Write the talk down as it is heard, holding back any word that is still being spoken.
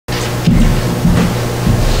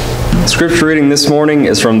Scripture reading this morning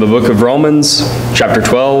is from the book of Romans, chapter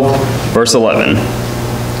 12, verse 11.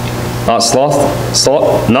 Not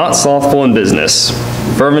slothful in business,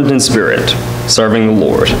 fervent in spirit, serving the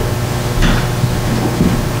Lord.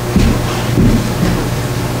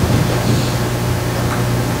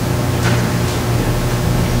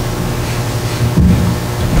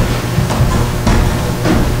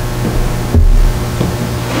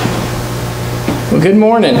 Well, good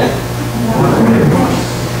morning.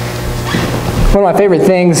 One of my favorite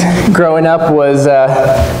things growing up was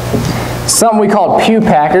something we called pew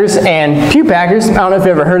packers. And pew packers, I don't know if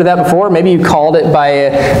you've ever heard of that before. Maybe you called it by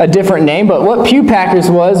a different name. But what pew packers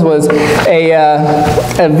was a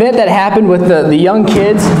event that happened with the young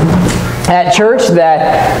kids at church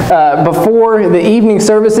that before the evening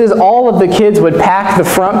services, all of the kids would pack the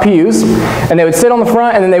front pews, and they would sit on the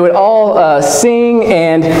front, and then they would all sing,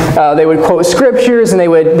 and they would quote scriptures, and they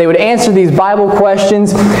would answer these Bible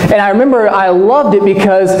questions. And I remember I loved it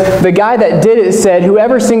because the guy that did it said,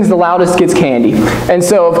 "Whoever sings the loudest gets candy." And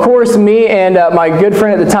so, of course, me and my good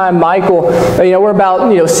friend at the time, Michael, we're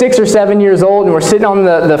about 6 or 7 years old, and we're sitting on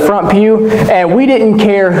the front pew, and we didn't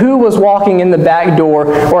care who was walking in the back door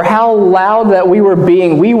or how loud that we were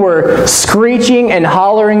being. We were screeching and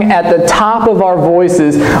hollering at the top of our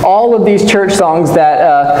voices all of these church songs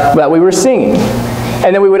that we were singing.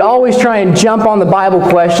 And then we would always try and jump on the Bible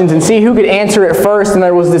questions and see who could answer it first. And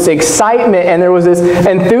there was this excitement and there was this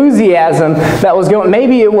enthusiasm that was going.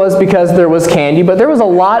 Maybe it was because there was candy, but there was a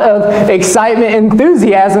lot of excitement and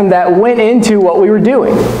enthusiasm that went into what we were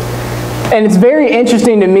doing. And it's very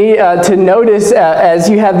interesting to me to notice as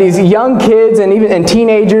you have these young kids and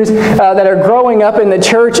teenagers that are growing up in the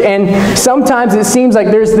church, and sometimes it seems like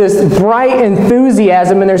there's this bright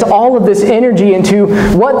enthusiasm and there's all of this energy into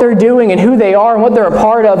what they're doing and who they are and what they're a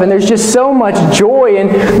part of, and there's just so much joy. And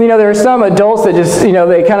there are some adults that just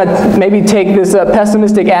they kind of maybe take this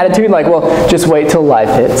pessimistic attitude, like, well, just wait till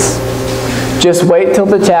life hits, just wait till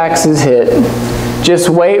the taxes hit. Just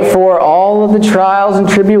wait for all of the trials and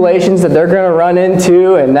tribulations that they're going to run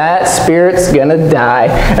into, and that spirit's going to die.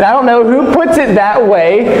 And I don't know who puts it that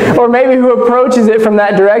way, or maybe who approaches it from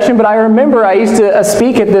that direction, but I remember I used to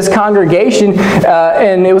speak at this congregation,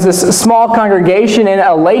 and it was a small congregation, and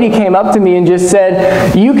a lady came up to me and just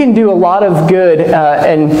said, "You can do a lot of good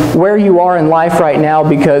and where you are in life right now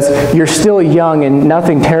because you're still young and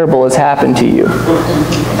nothing terrible has happened to you."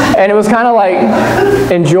 And it was kind of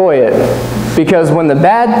like, enjoy it. Because when the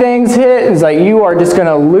bad things hit, it's like you are just going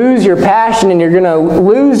to lose your passion and you're going to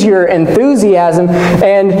lose your enthusiasm.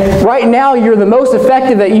 And right now, you're the most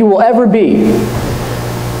effective that you will ever be.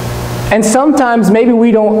 And sometimes maybe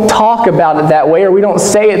we don't talk about it that way or we don't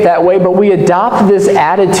say it that way, but we adopt this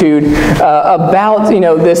attitude about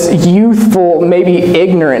this youthful maybe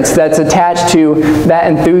ignorance that's attached to that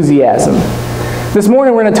enthusiasm. This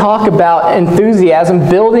morning we're going to talk about enthusiasm,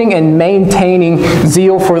 building and maintaining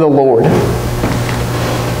zeal for the Lord.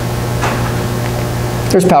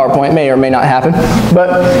 There's PowerPoint, may or may not happen. But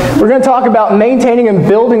we're going to talk about maintaining and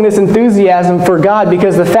building this enthusiasm for God,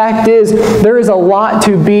 because the fact is there is a lot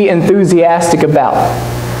to be enthusiastic about.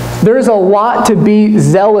 There is a lot to be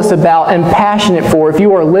zealous about and passionate for if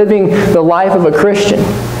you are living the life of a Christian.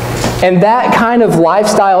 And that kind of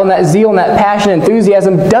lifestyle and that zeal and that passion and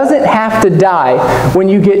enthusiasm doesn't have to die when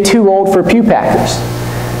you get too old for pew packers.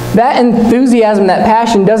 That enthusiasm, that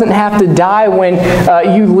passion doesn't have to die when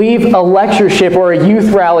you leave a lectureship or a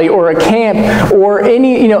youth rally or a camp or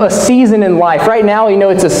any, a season in life. Right now,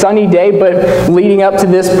 it's a sunny day, but leading up to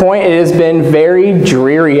this point, it has been very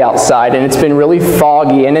dreary outside and it's been really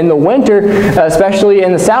foggy. And in the winter, especially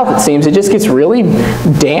in the south, it seems, it just gets really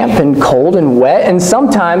damp and cold and wet. And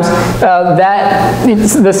sometimes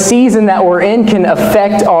the season that we're in can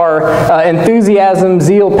affect our enthusiasm,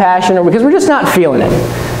 zeal, passion, because we're just not feeling it.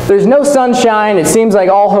 There's no sunshine. It seems like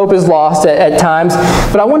all hope is lost at times.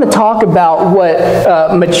 But I want to talk about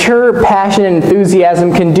what mature passion and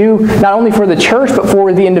enthusiasm can do, not only for the church, but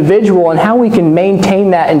for the individual, and how we can maintain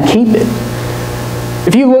that and keep it.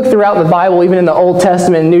 If you look throughout the Bible, even in the Old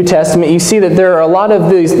Testament and New Testament, you see that there are a lot of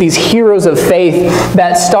these heroes of faith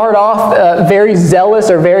that start off very zealous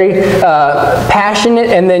or very passionate,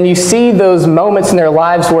 and then you see those moments in their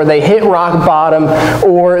lives where they hit rock bottom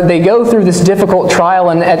or they go through this difficult trial,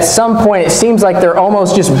 and at some point it seems like they're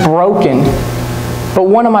almost just broken. But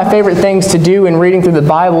one of my favorite things to do in reading through the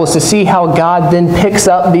Bible is to see how God then picks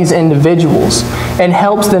up these individuals and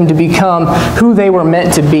helps them to become who they were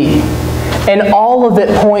meant to be. And all of it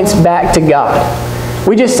points back to God.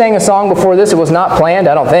 We just sang a song before this. It was not planned,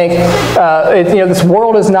 I don't think. This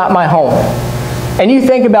world is not my home. And you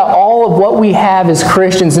think about all of what we have as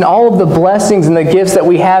Christians and all of the blessings and the gifts that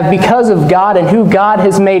we have because of God and who God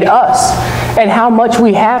has made us, and how much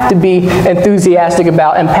we have to be enthusiastic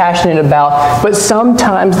about and passionate about, but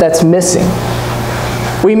sometimes that's missing.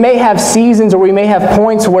 We may have seasons or we may have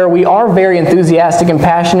points where we are very enthusiastic and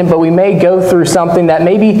passionate, but we may go through something that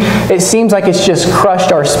maybe it seems like it's just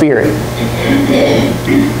crushed our spirit.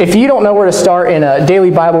 If you don't know where to start in a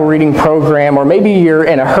daily Bible reading program, or maybe you're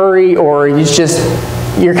in a hurry, or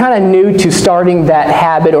you're kind of new to starting that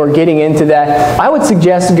habit or getting into that, I would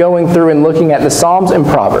suggest going through and looking at the Psalms and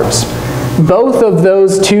Proverbs. Both of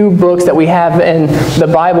those two books that we have in the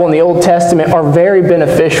Bible and the Old Testament are very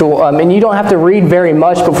beneficial, and you don't have to read very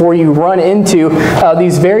much before you run into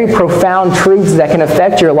these very profound truths that can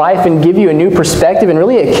affect your life and give you a new perspective and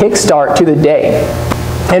really a kickstart to the day.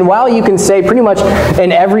 And while you can say pretty much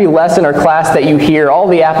in every lesson or class that you hear, all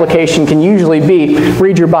the application can usually be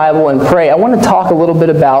read your Bible and pray, I want to talk a little bit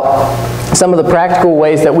about some of the practical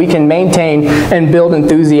ways that we can maintain and build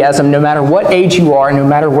enthusiasm no matter what age you are, no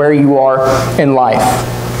matter where you are in life.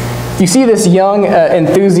 You see this young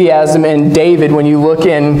enthusiasm in David when you look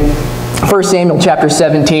in 1 Samuel chapter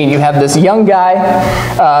 17. You have this young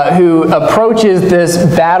guy who approaches this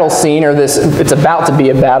battle scene, or it's about to be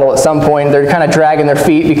a battle at some point. They're kind of dragging their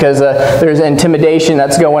feet because there's intimidation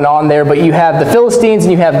that's going on there. But you have the Philistines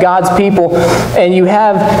and you have God's people, and you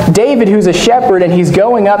have David, who's a shepherd, and he's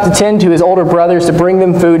going up to tend to his older brothers to bring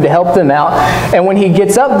them food, to help them out. And when he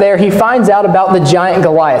gets up there, he finds out about the giant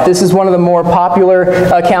Goliath. This is one of the more popular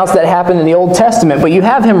accounts that happened in the Old Testament. But you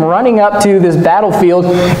have him running up to this battlefield,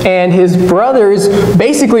 and his brothers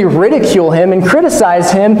basically ridicule him and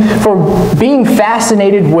criticize him for being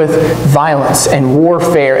fascinated with violence and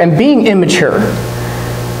warfare and being immature.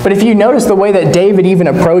 But if you notice the way that David even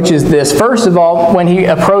approaches this, first of all, when he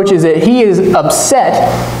approaches it, he is upset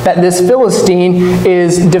that this Philistine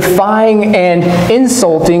is defying and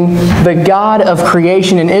insulting the God of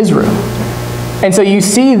creation in Israel. And so you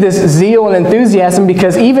see this zeal and enthusiasm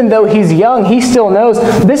because even though he's young, he still knows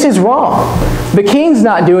this is wrong. The king's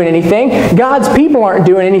not doing anything. God's people aren't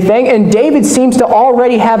doing anything. And David seems to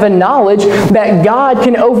already have a knowledge that God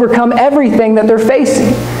can overcome everything that they're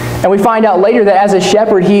facing. And we find out later that as a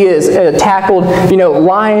shepherd, he has tackled,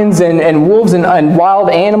 lions and wolves and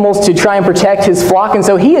wild animals to try and protect his flock. And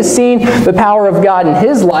so he has seen the power of God in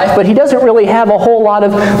his life, but he doesn't really have a whole lot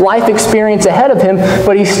of life experience ahead of him,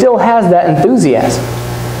 but he still has that enthusiasm.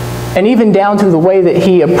 And even down to the way that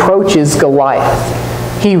he approaches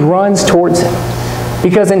Goliath, he runs towards him.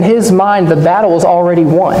 Because in his mind, the battle is already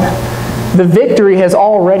won. The victory has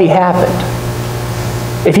already happened.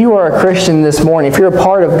 If you are a Christian this morning, if you're a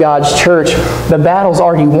part of God's church, the battle's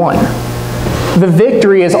already won. The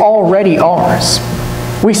victory is already ours.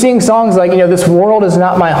 We sing songs like, this world is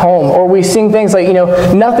not my home. Or we sing things like,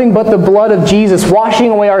 nothing but the blood of Jesus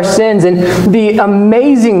washing away our sins, and the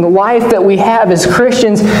amazing life that we have as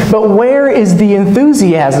Christians. But where is the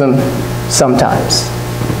enthusiasm sometimes?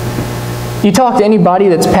 You talk to anybody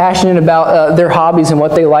that's passionate about their hobbies and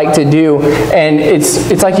what they like to do, and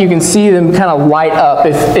it's like you can see them kind of light up.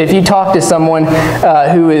 If you talk to someone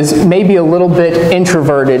who is maybe a little bit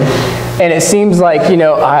introverted, and it seems like,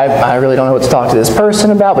 I really don't know what to talk to this person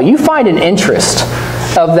about, but you find an interest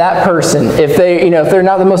of that person if they're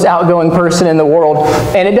not the most outgoing person in the world,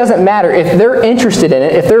 and it doesn't matter if they're interested in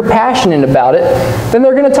it, if they're passionate about it, then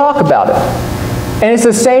they're going to talk about it. And it's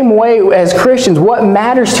the same way as Christians. What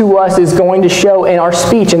matters to us is going to show in our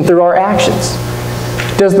speech and through our actions.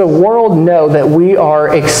 Does the world know that we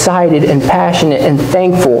are excited and passionate and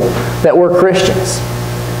thankful that we're Christians?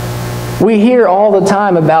 We hear all the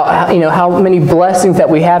time about how many blessings that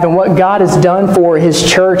we have and what God has done for His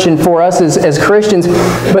church and for us as Christians,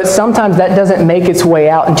 but sometimes that doesn't make its way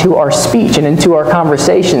out into our speech and into our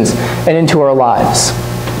conversations and into our lives.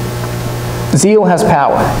 Zeal has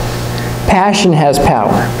power. Passion has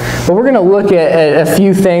power. But we're going to look at a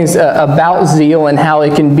few things about zeal and how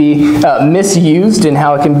it can be misused and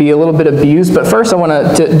how it can be a little bit abused. But first I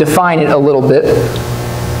want to define it a little bit.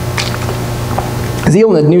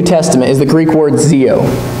 Zeal in the New Testament is the Greek word zeo.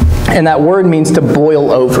 And that word means to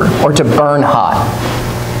boil over or to burn hot.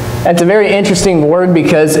 It's a very interesting word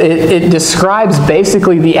because it describes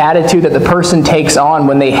basically the attitude that the person takes on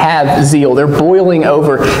when they have zeal. They're boiling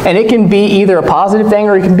over. And it can be either a positive thing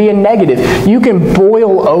or it can be a negative. You can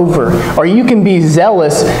boil over, or you can be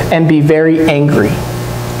zealous and be very angry.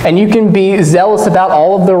 And you can be zealous about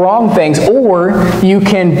all of the wrong things, or you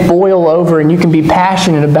can boil over and you can be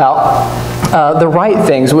passionate about the right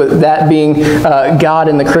things, with that being God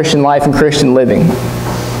and the Christian life and Christian living.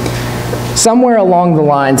 Somewhere along the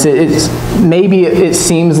lines, maybe it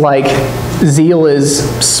seems like zeal is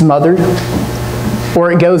smothered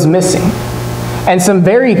or it goes missing. And some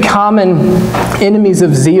very common enemies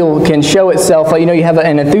of zeal can show itself. Like, you have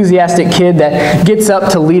an enthusiastic kid that gets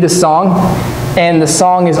up to lead a song, and the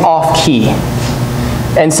song is off key.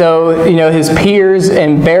 And so, his peers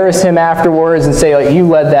embarrass him afterwards and say, like, you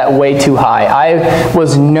led that way too high. I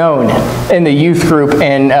was known in the youth group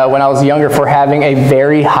and when I was younger for having a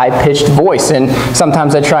very high-pitched voice. And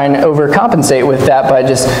sometimes I try and overcompensate with that by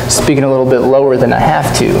just speaking a little bit lower than I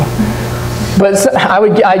have to. But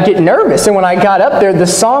I'd get nervous, and when I got up there, the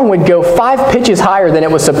song would go 5 pitches higher than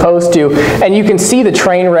it was supposed to, and you can see the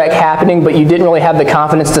train wreck happening, but you didn't really have the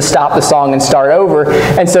confidence to stop the song and start over.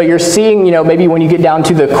 And so you're seeing, maybe when you get down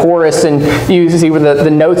to the chorus and you see where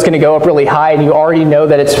the note's going to go up really high, and you already know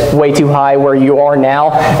that it's way too high where you are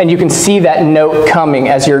now, and you can see that note coming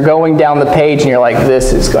as you're going down the page, and you're like,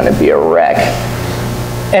 this is going to be a wreck.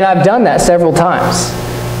 And I've done that several times.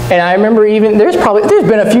 And I remember even, there's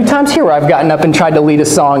been a few times here where I've gotten up and tried to lead a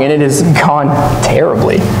song and it has gone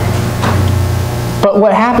terribly. But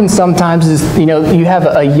what happens sometimes is, you have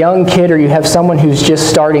a young kid or you have someone who's just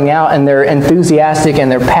starting out and they're enthusiastic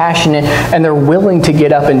and they're passionate and they're willing to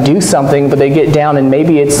get up and do something, but they get down and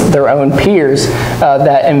maybe it's their own peers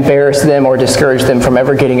that embarrass them or discourage them from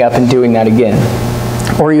ever getting up and doing that again.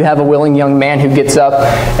 Or you have a willing young man who gets up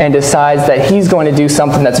and decides that he's going to do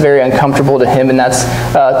something that's very uncomfortable to him, and that's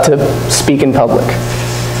to speak in public.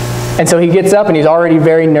 And so he gets up and he's already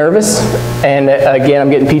very nervous, and again,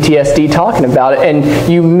 I'm getting PTSD talking about it,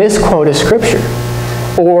 and you misquote a scripture.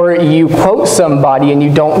 Or you quote somebody and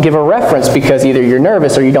you don't give a reference because either you're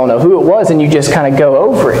nervous or you don't know who it was, and you just kind of go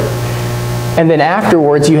over it. And then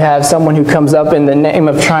afterwards you have someone who comes up in the name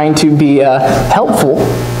of trying to be helpful,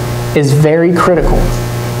 is very critical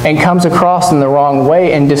and comes across in the wrong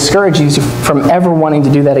way and discourages you from ever wanting to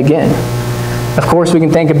do that again. Of course, we can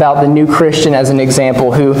think about the new Christian as an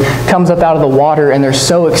example who comes up out of the water and they're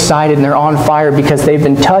so excited and they're on fire because they've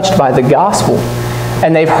been touched by the gospel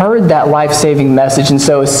and they've heard that life-saving message. And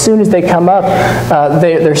so as soon as they come up,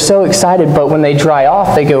 they're so excited, but when they dry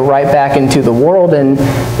off, they go right back into the world and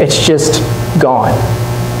it's just gone.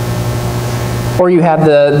 Or you have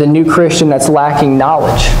the new Christian that's lacking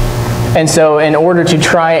knowledge. And so in order to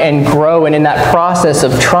try and grow, and in that process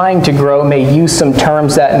of trying to grow, may use some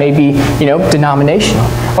terms that may be, denominational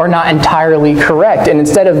or not entirely correct. And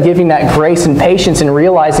instead of giving that grace and patience and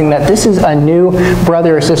realizing that this is a new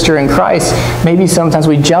brother or sister in Christ, maybe sometimes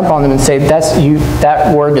we jump on them and say,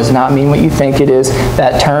 that word does not mean what you think it is.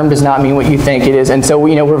 That term does not mean what you think it is. And so,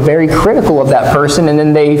 we're very critical of that person, and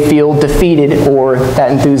then they feel defeated or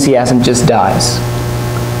that enthusiasm just dies.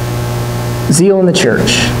 Zeal in the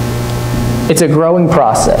church. It's a growing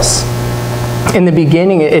process. In the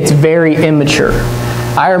beginning, it's very immature.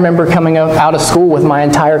 I remember coming out of school with my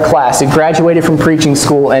entire class. It graduated from preaching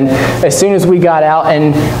school, and as soon as we got out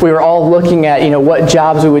and we were all looking at, what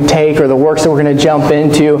jobs we would take or the works that we're going to jump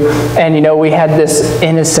into, and, we had this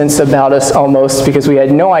innocence about us almost because we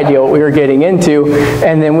had no idea what we were getting into,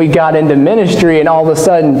 and then we got into ministry, and all of a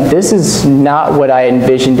sudden, this is not what I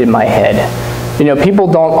envisioned in my head.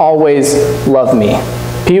 People don't always love me.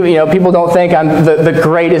 People don't think I'm the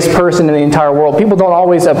greatest person in the entire world. People don't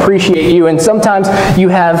always appreciate you. And sometimes you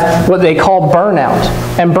have what they call burnout.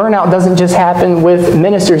 And burnout doesn't just happen with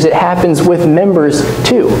ministers. It happens with members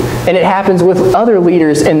too. And it happens with other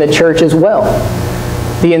leaders in the church as well.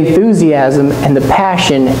 The enthusiasm and the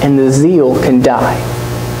passion and the zeal can die.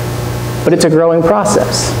 But it's a growing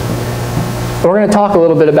process. We're going to talk a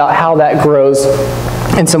little bit about how that grows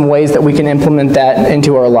and some ways that we can implement that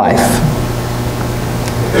into our life.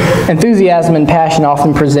 Enthusiasm and passion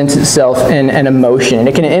often presents itself in an emotion, and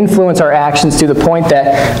it can influence our actions to the point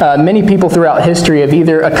that many people throughout history have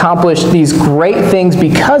either accomplished these great things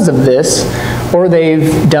because of this, or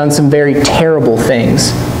they've done some very terrible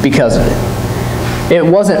things because of it. It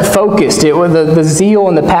wasn't focused. It was the zeal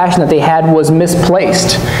and the passion that they had was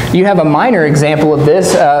misplaced. You have a minor example of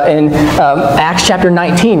this in Acts chapter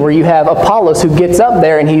 19, where you have Apollos who gets up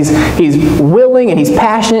there and he's willing and he's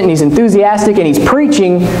passionate and he's enthusiastic and he's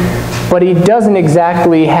preaching, but he doesn't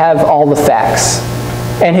exactly have all the facts.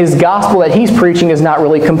 And his gospel that he's preaching is not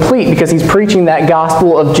really complete because he's preaching that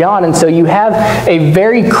gospel of John. And so you have a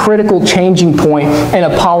very critical changing point in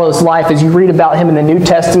Apollos' life as you read about him in the New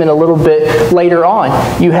Testament a little bit later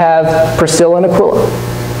on. You have Priscilla and Aquila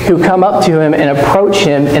who come up to him and approach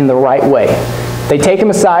him in the right way. They take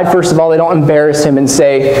him aside. First of all, they don't embarrass him and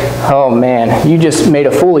say, oh man, you just made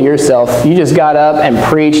a fool of yourself. You just got up and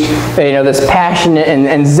preached this passionate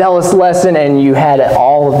and zealous lesson, and you had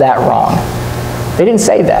all of that wrong. They didn't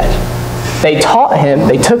say that. They taught him,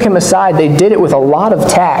 they took him aside, they did it with a lot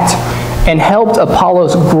of tact, and helped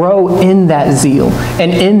Apollos grow in that zeal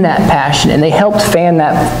and in that passion. And they helped fan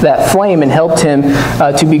that flame and helped him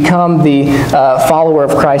to become the follower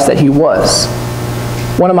of Christ that he was.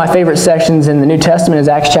 One of my favorite sections in the New Testament is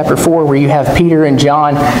Acts chapter 4, where you have Peter and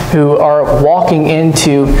John who are walking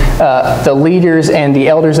into the leaders and the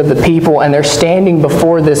elders of the people, and they're standing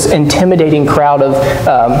before this intimidating crowd of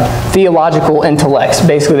theological intellects.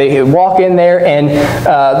 Basically, they walk in there and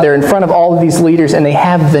they're in front of all of these leaders, and they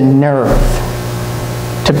have the nerve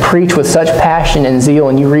to preach with such passion and zeal.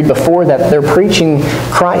 And you read before that they're preaching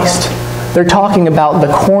Christ. They're talking about the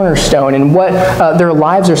cornerstone and what their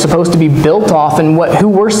lives are supposed to be built off, and who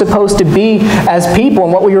we're supposed to be as people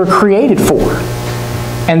and what we were created for.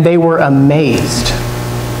 And they were amazed.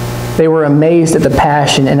 They were amazed at the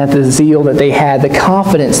passion and at the zeal that they had, the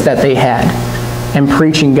confidence that they had in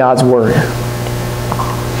preaching God's word.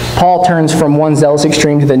 Paul turns from one zealous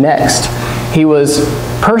extreme to the next. He was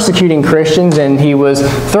persecuting Christians, and he was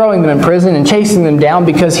throwing them in prison and chasing them down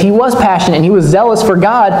because he was passionate and he was zealous for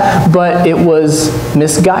God, but it was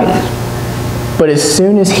misguided. But as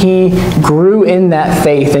soon as he grew in that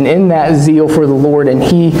faith and in that zeal for the Lord, and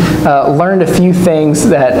he learned a few things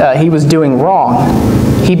that he was doing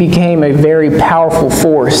wrong, he became a very powerful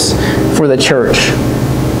force for the church.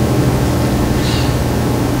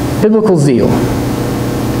 Biblical zeal.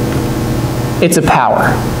 It's a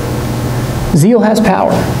power. Zeal has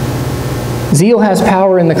power. Zeal has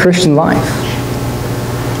power in the Christian life.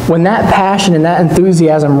 When that passion and that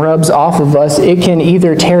enthusiasm rubs off of us, it can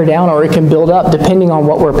either tear down or it can build up, depending on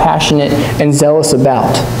what we're passionate and zealous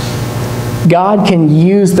about. God can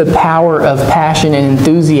use the power of passion and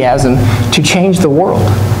enthusiasm to change the world,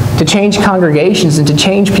 to change congregations, and to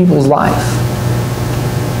change people's lives.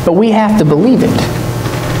 But we have to believe it.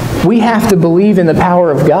 We have to believe in the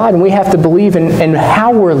power of God, and we have to believe in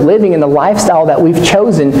how we're living in the lifestyle that we've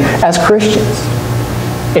chosen as Christians.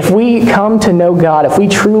 If we come to know God, if we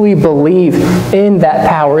truly believe in that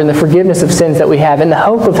power, in the forgiveness of sins that we have, in the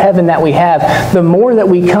hope of heaven that we have, the more that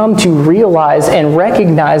we come to realize and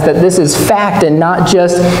recognize that this is fact and not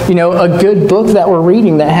just, a good book that we're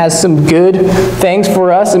reading that has some good things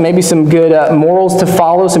for us and maybe some good morals to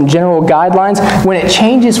follow, some general guidelines. When it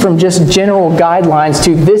changes from just general guidelines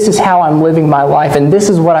to this is how I'm living my life and this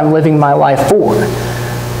is what I'm living my life for,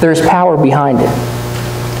 there's power behind it.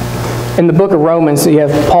 In the book of Romans, you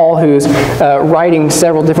have Paul who's writing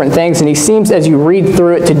several different things, and he seems, as you read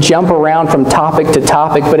through it, to jump around from topic to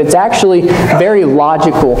topic, but it's actually very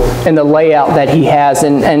logical in the layout that he has.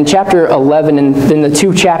 In chapter 11 and then the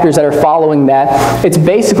 2 chapters that are following that, it's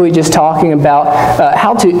basically just talking about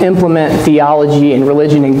how to implement theology and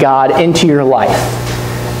religion and God into your life.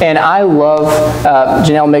 And I love,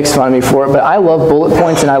 Janelle makes fun of me for it, but I love bullet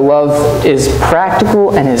points, and I love as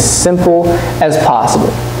practical and as simple as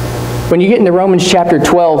possible. When you get into Romans chapter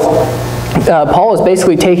 12, Paul is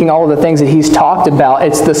basically taking all of the things that he's talked about.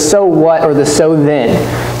 It's the so what or the so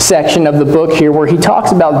then section of the book here, where he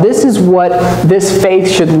talks about this is what this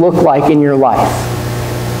faith should look like in your life.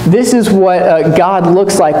 This is what God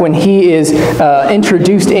looks like when he is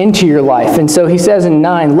introduced into your life. And so he says in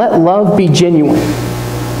 9, let love be genuine.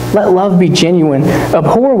 Let love be genuine.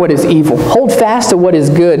 Abhor what is evil. Hold fast to what is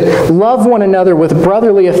good. Love one another with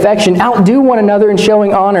brotherly affection. Outdo one another in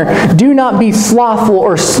showing honor. Do not be slothful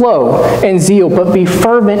or slow in zeal, but be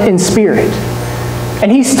fervent in spirit.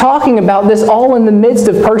 And he's talking about this all in the midst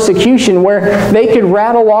of persecution, where they could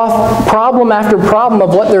rattle off problem after problem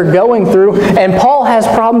of what they're going through. And Paul has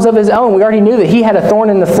problems of his own. We already knew that he had a thorn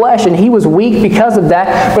in the flesh, and he was weak because of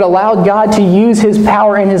that, but allowed God to use his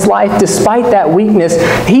power in his life despite that weakness.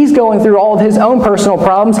 He's going through all of his own personal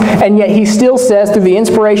problems, and yet he still says, through the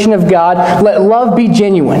inspiration of God, let love be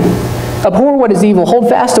genuine. Abhor what is evil. Hold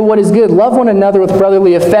fast to what is good. Love one another with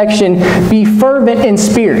brotherly affection. Be fervent in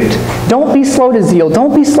spirit. Don't be slow to zeal.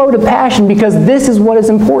 Don't be slow to passion, because this is what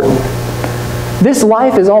is important. This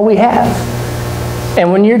life is all we have.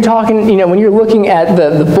 And when you're talking, when you're looking at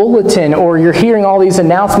the bulletin, or you're hearing all these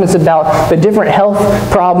announcements about the different health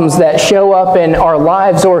problems that show up in our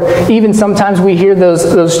lives, or even sometimes we hear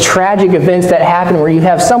those tragic events that happen where you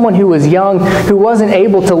have someone who was young who wasn't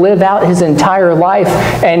able to live out his entire life,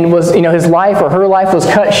 and was, his life or her life was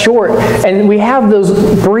cut short. And we have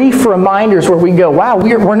those brief reminders where we go, wow,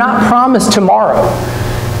 we're not promised tomorrow.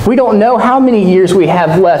 We don't know how many years we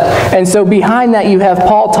have left. And so behind that you have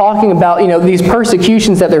Paul talking about, these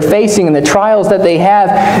persecutions that they're facing and the trials that they have.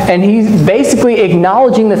 And he's basically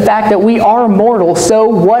acknowledging the fact that we are mortal. So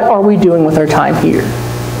what are we doing with our time here?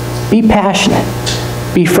 Be passionate.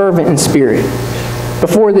 Be fervent in spirit.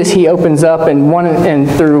 Before this, he opens up, and 1 and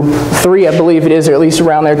through 3, I believe it is, or at least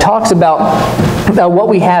around there, talks about what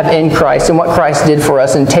we have in Christ and what Christ did for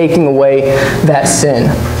us in taking away that sin.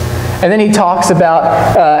 And then he talks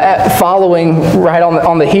about following right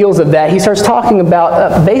on the heels of that. He starts talking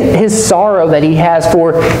about his sorrow that he has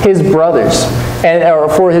for his brothers or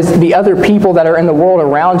for the other people that are in the world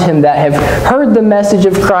around him that have heard the message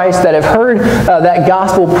of Christ, that have heard that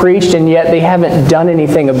gospel preached, and yet they haven't done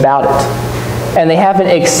anything about it. And they haven't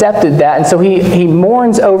accepted that. And so he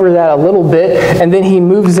mourns over that a little bit, and then he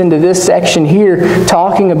moves into this section here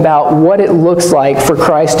talking about what it looks like for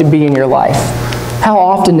Christ to be in your life. How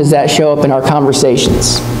often does that show up in our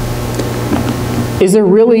conversations? Is there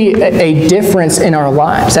really a difference in our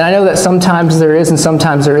lives? And I know that sometimes there is and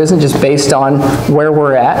sometimes there isn't, just based on where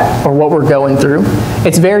we're at or what we're going through.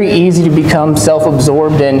 It's very easy to become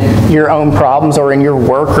self-absorbed in your own problems or in your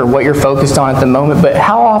work or what you're focused on at the moment. But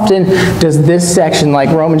how often does this section, like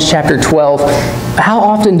Romans chapter 12, how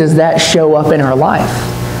often does that show up in our life?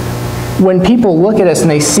 When people look at us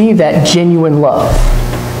and they see that genuine love,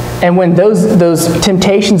 and when those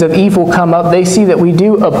temptations of evil come up, they see that we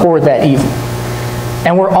do abhor that evil.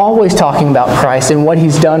 And we're always talking about Christ and what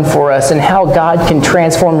He's done for us and how God can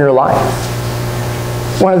transform your life.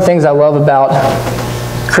 One of the things I love about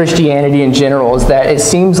Christianity in general is that it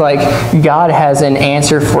seems like God has an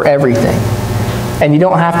answer for everything. And you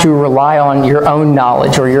don't have to rely on your own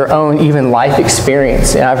knowledge or your own even life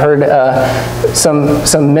experience. And I've heard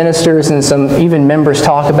some ministers and some even members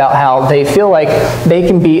talk about how they feel like they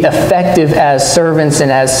can be effective as servants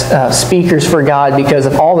and as speakers for God because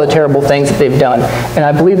of all the terrible things that they've done. And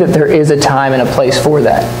I believe that there is a time and a place for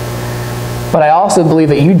that. But I also believe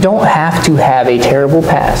that you don't have to have a terrible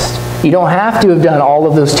past. You don't have to have done all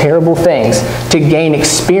of those terrible things to gain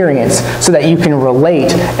experience so that you can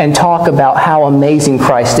relate and talk about how amazing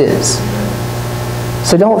Christ is.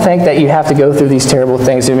 So don't think that you have to go through these terrible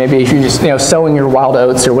things, or maybe if you're just sowing your wild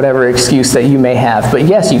oats or whatever excuse that you may have. But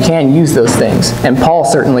yes, you can use those things, and Paul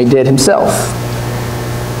certainly did himself.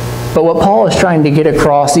 But what Paul is trying to get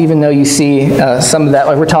across, even though you see some of that,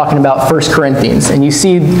 like we're talking about 1 Corinthians, and you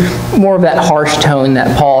see more of that harsh tone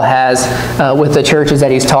that Paul has with the churches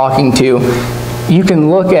that he's talking to, you can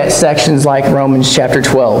look at sections like Romans chapter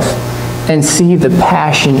 12 and see the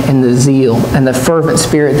passion and the zeal and the fervent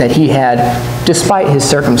spirit that he had despite his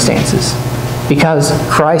circumstances, because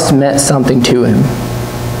Christ meant something to him.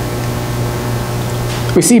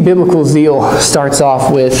 We see biblical zeal starts off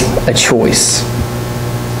with a choice.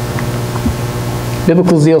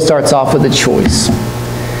 Biblical zeal starts off with a choice.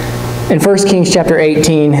 In 1 Kings chapter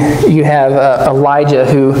 18, you have Elijah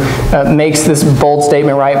who makes this bold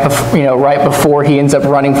statement right before he ends up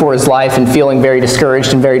running for his life and feeling very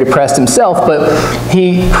discouraged and very depressed himself. But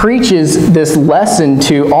he preaches this lesson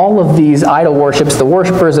to all of these idol worships, the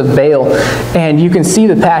worshipers of Baal. And you can see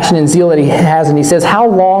the passion and zeal that he has. And he says, "How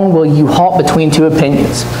long will you halt between two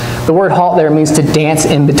opinions?" The word halt there means to dance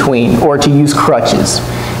in between or to use crutches.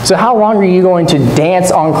 So how long are you going to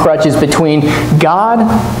dance on crutches between God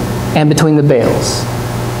and between the Baals?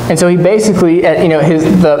 And so he basically,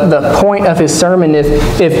 the point of his sermon is,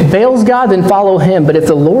 if Baal's God, then follow him. But if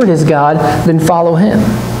the Lord is God, then follow him.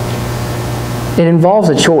 It involves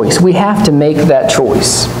a choice. We have to make that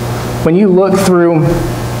choice. When you look through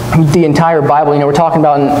the entire Bible, we're talking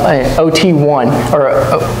about in OT 1, or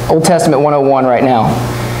Old Testament 101 right now.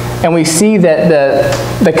 And we see that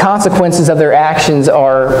the consequences of their actions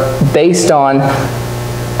are based on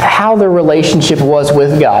how their relationship was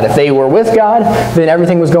with God. If they were with God, then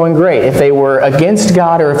everything was going great. If they were against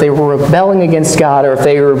God, or if they were rebelling against God, or if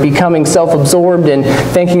they were becoming self-absorbed and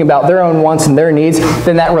thinking about their own wants and their needs,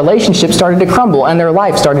 then that relationship started to crumble and their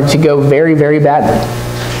life started to go very, very badly.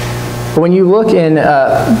 But when you look in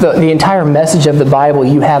the entire message of the Bible,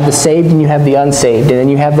 you have the saved and you have the unsaved, and then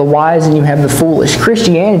you have the wise and you have the foolish.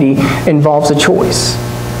 Christianity involves a choice.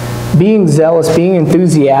 Being zealous, being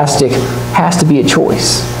enthusiastic has to be a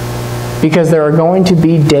choice. Because there are going to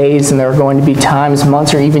be days and there are going to be times,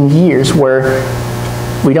 months, or even years where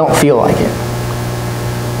we don't feel like it.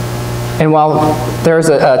 And while there's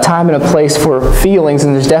a time and a place for feelings,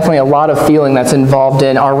 and there's definitely a lot of feeling that's involved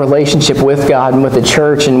in our relationship with God and with the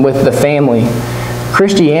church and with the family,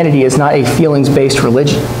 Christianity is not a feelings-based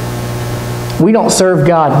religion. We don't serve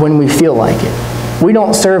God when we feel like it. We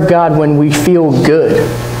don't serve God when we feel good.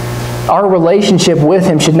 Our relationship with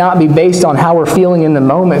Him should not be based on how we're feeling in the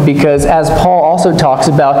moment, because as Paul also talks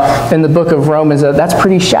about in the book of Romans, that's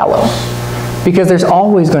pretty shallow. Because there's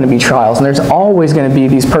always going to be trials, and there's always going to be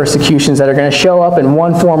these persecutions that are going to show up in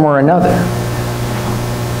one form or another.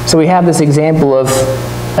 So we have this example of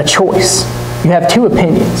a choice. You have two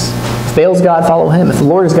opinions. If Baal's God, follow him. If the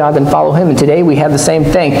Lord is God, then follow him. And today we have the same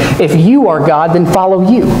thing. If you are God, then follow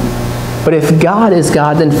you. But if God is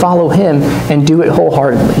God, then follow him and do it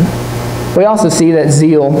wholeheartedly. We also see that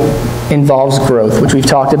zeal involves growth, which we've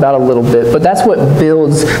talked about a little bit, but that's what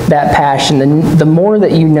builds that passion. The more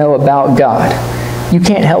that you know about God, you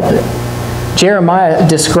can't help it. Jeremiah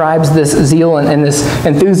describes this zeal and this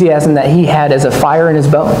enthusiasm that he had as a fire in his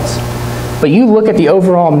bones. But you look at the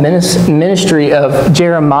overall ministry of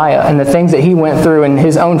Jeremiah and the things that he went through, and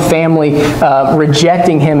his own family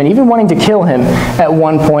rejecting him and even wanting to kill him at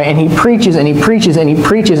one point, and he preaches and he preaches and he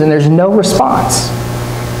preaches, and there's no response.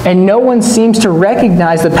 And no one seems to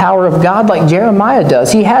recognize the power of God like Jeremiah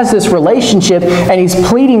does. He has this relationship, and he's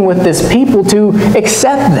pleading with this people to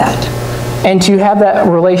accept that and to have that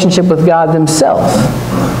relationship with God themselves.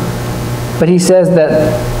 But he says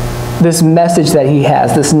that this message that he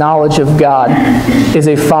has, this knowledge of God, is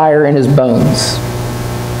a fire in his bones.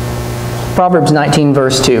 Proverbs 19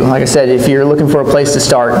 verse 2. Like I said, if you're looking for a place to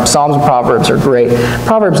start, Psalms and Proverbs are great.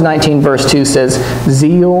 Proverbs 19 verse 2 says,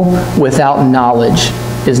 "Zeal without knowledge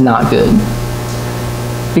is not good."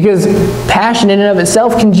 Because passion in and of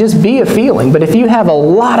itself can just be a feeling. But if you have a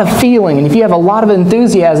lot of feeling, and if you have a lot of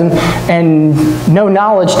enthusiasm and no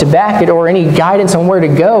knowledge to back it or any guidance on where to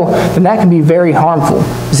go, then that can be very harmful.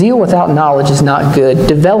 Zeal without knowledge is not good.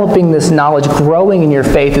 Developing this knowledge, growing in your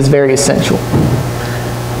faith, is very essential.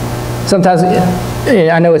 Sometimes,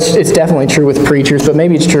 I know it's definitely true with preachers, but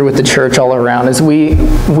maybe it's true with the church all around, is we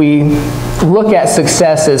look at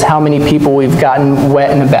success as how many people we've gotten wet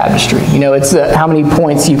in the baptistry. You know, it's how many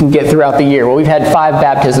points you can get throughout the year. Well, we've had 5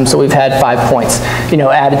 baptisms, so we've had 5 points,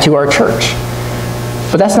 added to our church.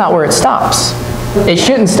 But that's not where it stops. It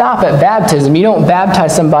shouldn't stop at baptism. You don't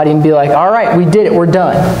baptize somebody and be like, all right, we did it, we're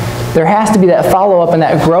done. There has to be that follow-up and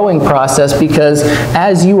that growing process, because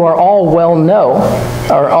as you are all well know,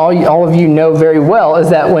 or all of you know very well, is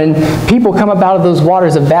that when people come up out of those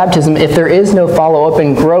waters of baptism, if there is no follow-up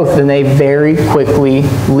and growth, then they very quickly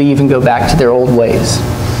leave and go back to their old ways.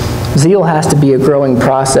 Zeal has to be a growing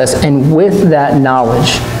process, and with that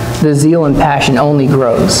knowledge, the zeal and passion only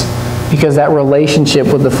grows, because that relationship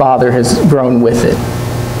with the Father has grown with it.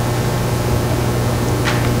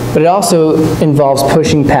 But it also involves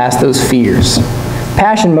pushing past those fears.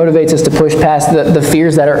 Passion motivates us to push past the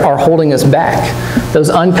fears that are holding us back, those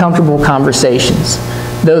uncomfortable conversations,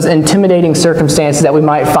 those intimidating circumstances that we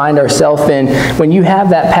might find ourselves in. When you have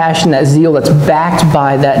that passion, that zeal that's backed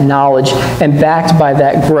by that knowledge and backed by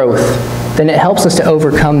that growth, then it helps us to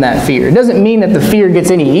overcome that fear. It doesn't mean that the fear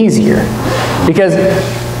gets any easier, because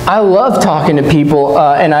I love talking to people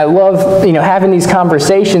and I love having these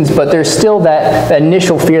conversations, but there's still that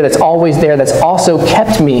initial fear that's always there, that's also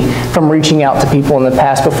kept me from reaching out to people in the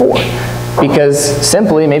past before. Because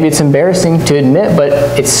simply, maybe it's embarrassing to admit, but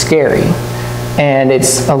it's scary and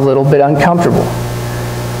it's a little bit uncomfortable.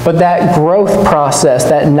 But that growth process,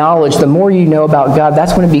 that knowledge, the more you know about God,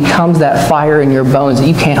 that's when it becomes that fire in your bones that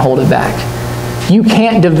you can't hold it back. You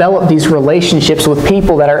can't develop these relationships with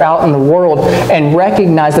people that are out in the world and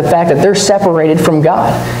recognize the fact that they're separated from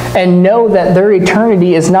God and know that their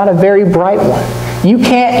eternity is not a very bright one. You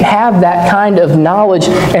can't have that kind of knowledge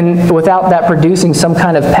and without that producing some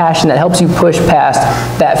kind of passion that helps you push past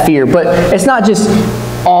that fear. But it's not just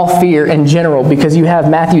all fear in general, because you have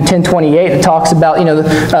Matthew 10:28 that talks about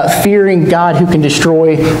fearing God who can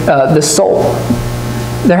destroy the soul.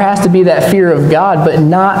 There has to be that fear of God, but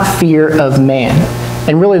not fear of man.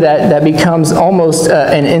 And really that becomes almost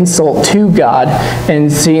an insult to God,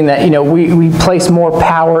 and seeing that we place more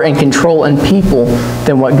power and control in people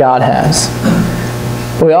than what God has.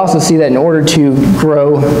 But we also see that in order to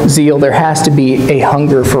grow zeal, there has to be a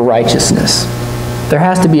hunger for righteousness. There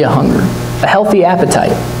has to be a hunger, a healthy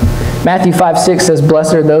appetite. Matthew 5:6 says,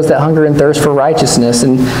 "Blessed are those that hunger and thirst for righteousness."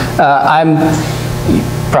 And you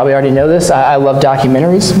probably already know this. I love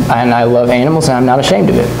documentaries and I love animals, and I'm not ashamed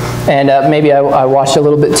of it. And maybe I watched a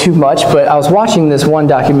little bit too much, but I was watching this one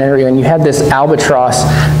documentary, and you had this albatross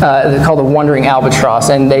called the Wandering Albatross,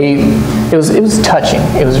 and it was touching.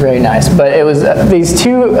 It was very nice. But it was these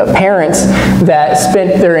two parents that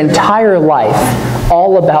spent their entire life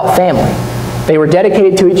all about family. They were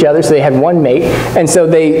dedicated to each other, so they had one mate. And so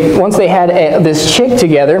once they had this chick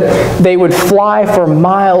together, they would fly for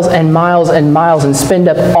miles and miles and miles and spend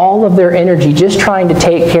up all of their energy just trying to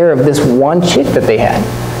take care of this one chick that they had.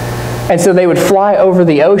 And so they would fly over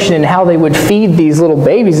the ocean, and how they would feed these little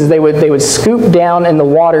babies is they would scoop down in the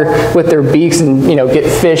water with their beaks and get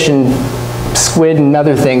fish and squid and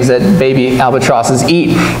other things that baby albatrosses eat,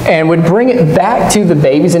 and would bring it back to the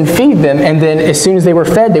babies and feed them, and then as soon as they were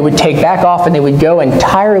fed, they would take back off and they would go and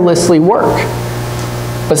tirelessly work.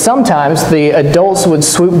 But sometimes the adults would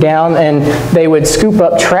swoop down and they would scoop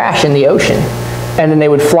up trash in the ocean. and then they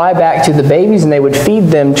would fly back to the babies and they would feed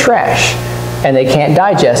them trash. And they can't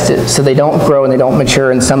digest it, so they don't grow and they don't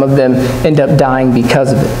mature, and some of them end up dying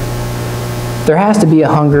because of it. There has to be a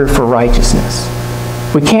hunger for righteousness.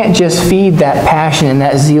 We can't just feed that passion and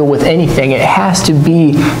that zeal with anything. It has to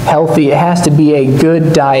be healthy. It has to be a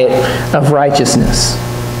good diet of righteousness.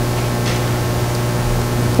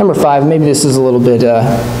 Number 5, maybe this is a little bit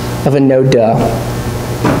of a no-duh.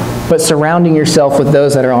 But surrounding yourself with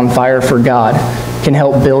those that are on fire for God can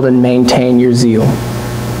help build and maintain your zeal.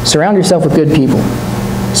 Surround yourself with good people.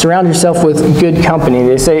 Surround yourself with good company.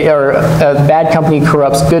 They say, bad company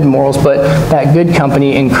corrupts good morals, but that good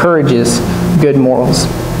company encourages good morals.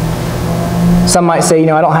 Some might say,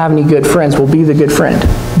 I don't have any good friends. Well, be the good friend.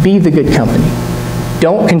 Be the good company.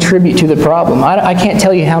 Don't contribute to the problem. I can't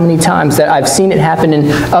tell you how many times that I've seen it happen in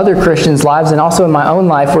other Christians' lives and also in my own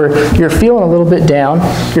life where you're feeling a little bit down,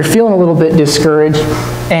 you're feeling a little bit discouraged,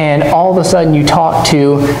 and all of a sudden you talk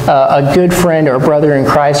to a good friend or a brother in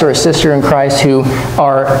Christ or a sister in Christ who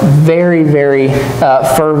are very, very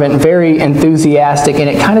fervent, very enthusiastic, and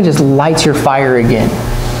it kind of just lights your fire again.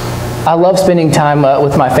 I love spending time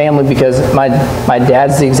with my family because my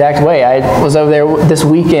dad's the exact way. I was over there this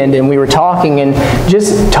weekend and we were talking and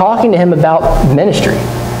just talking to him about ministry.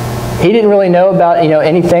 He didn't really know about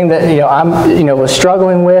anything that I'm was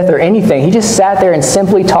struggling with or anything. He just sat there and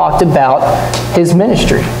simply talked about his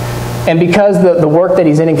ministry. And because the work that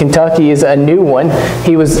he's in Kentucky is a new one,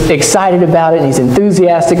 he was excited about it and he's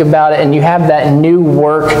enthusiastic about it, and you have that new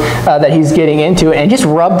work that he's getting into, and it just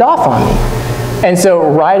rubbed off on me. And so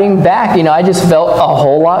writing back, I just felt a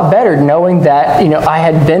whole lot better knowing that, I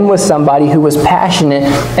had been with somebody who was passionate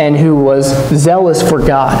and who was zealous for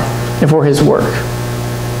God and for His work.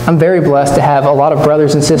 I'm very blessed to have a lot of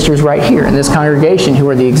brothers and sisters right here in this congregation who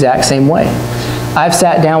are the exact same way. I've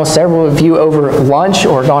sat down with several of you over lunch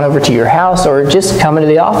or gone over to your house or just come into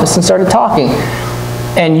the office and started talking.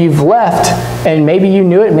 And you've left, and maybe you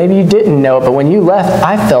knew it, maybe you didn't know it, but when you left,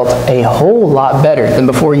 I felt a whole lot better than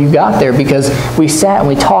before you got there because we sat and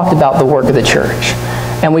we talked about the work of the church.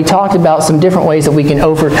 And we talked about some different ways that we can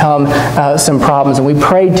overcome some problems, and we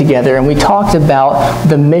prayed together, and we talked about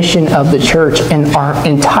the mission of the church and our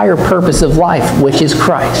entire purpose of life, which is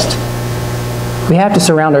Christ. We have to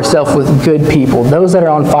surround ourselves with good people, those that are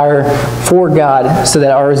on fire for God, so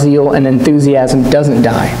that our zeal and enthusiasm doesn't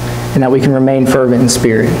die, and that we can remain fervent in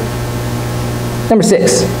spirit. Number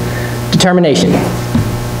 6, determination.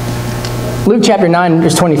 Luke chapter 9,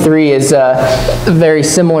 verse 23 is a very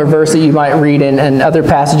similar verse that you might read in other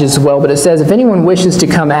passages as well, but it says, if anyone wishes to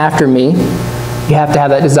come after me, you have to have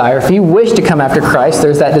that desire. If you wish to come after Christ,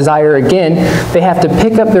 there's that desire again. They have to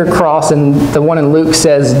pick up their cross, and the one in Luke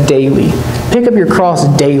says daily. Pick up your cross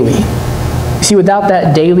daily. See, without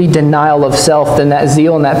that daily denial of self, then that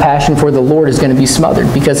zeal and that passion for the Lord is going to be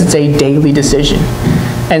smothered because it's a daily decision.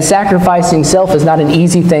 And sacrificing self is not an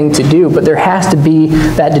easy thing to do, but there has to be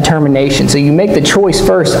that determination. So you make the choice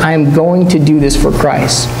first, I am going to do this for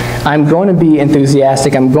Christ. I'm going to be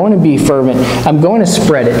enthusiastic. I'm going to be fervent. I'm going to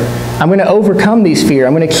spread it. I'm going to overcome these fears.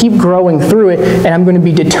 I'm going to keep growing through it, and I'm going to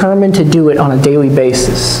be determined to do it on a daily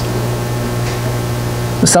basis.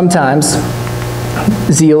 Sometimes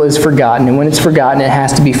zeal is forgotten, and when it's forgotten, it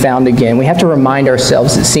has to be found again. We have to remind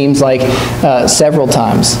ourselves, it seems like several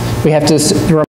times. We have to